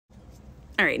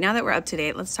All right, now that we're up to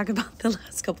date, let's talk about the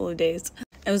last couple of days.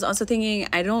 I was also thinking,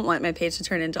 I don't want my page to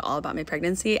turn into all about my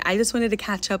pregnancy. I just wanted to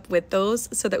catch up with those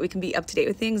so that we can be up to date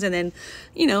with things, and then,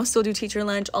 you know, still do teacher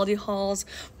lunch, Aldi hauls,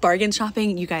 bargain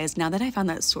shopping. You guys, now that I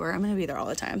found that store, I'm gonna be there all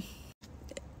the time.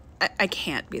 I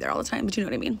can't be there all the time, but you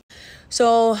know what I mean.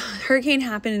 So hurricane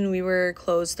happened and we were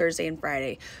closed Thursday and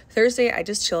Friday. Thursday, I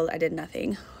just chilled. I did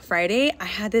nothing. Friday, I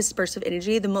had this burst of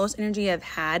energy, the most energy I've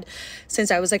had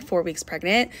since I was like 4 weeks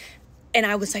pregnant. And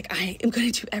I was like, I am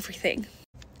going to do everything.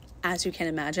 As you can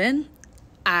imagine,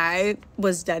 I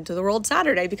was dead to the world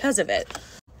Saturday because of it.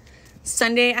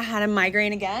 Sunday, I had a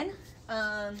migraine again.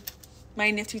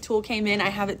 My nifty tool came in. I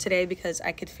have it today because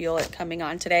I could feel it coming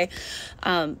on today.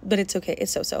 But it's okay.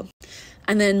 It's so-so.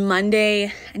 And then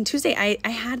Monday and Tuesday, I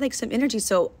had like some energy.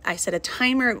 So I set a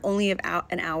timer of only about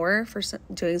an hour for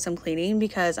doing some cleaning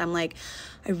because I'm like,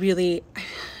 we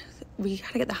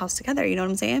got to get the house together. You know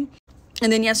what I'm saying?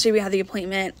 And then yesterday we had the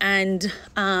appointment, and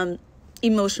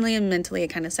emotionally and mentally, it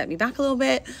kind of set me back a little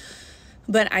bit.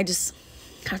 But I just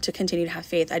have to continue to have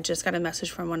faith. I just got a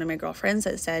message from one of my girlfriends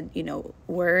that said, you know,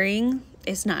 worrying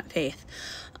is not faith.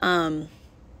 And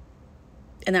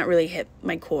that really hit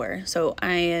my core. So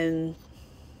I am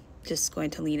just going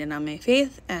to lean in on my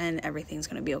faith, and everything's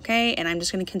going to be okay. And I'm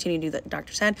just going to continue to do what the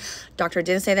doctor said. Doctor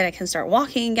did say that I can start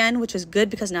walking again, which is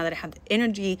good because now that I have the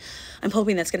energy, I'm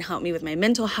hoping that's going to help me with my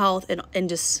mental health and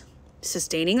just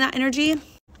sustaining that energy.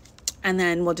 And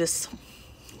then we'll just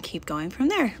keep going from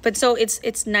there. But so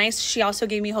it's nice. She also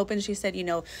gave me hope, and she said, you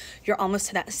know, you're almost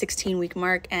to that 16-week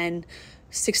mark, and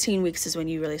 16 weeks is when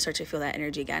you really start to feel that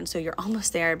energy again. So you're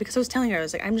almost there, because I was telling her, I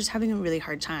was like, I'm just having a really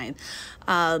hard time,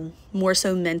 more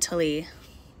so mentally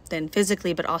than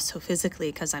physically, but also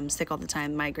physically because I'm sick all the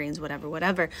time, migraines,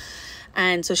 whatever.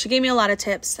 And so she gave me a lot of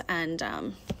tips, and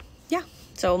yeah,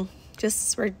 so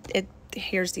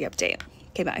here's the update.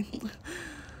 Okay, bye.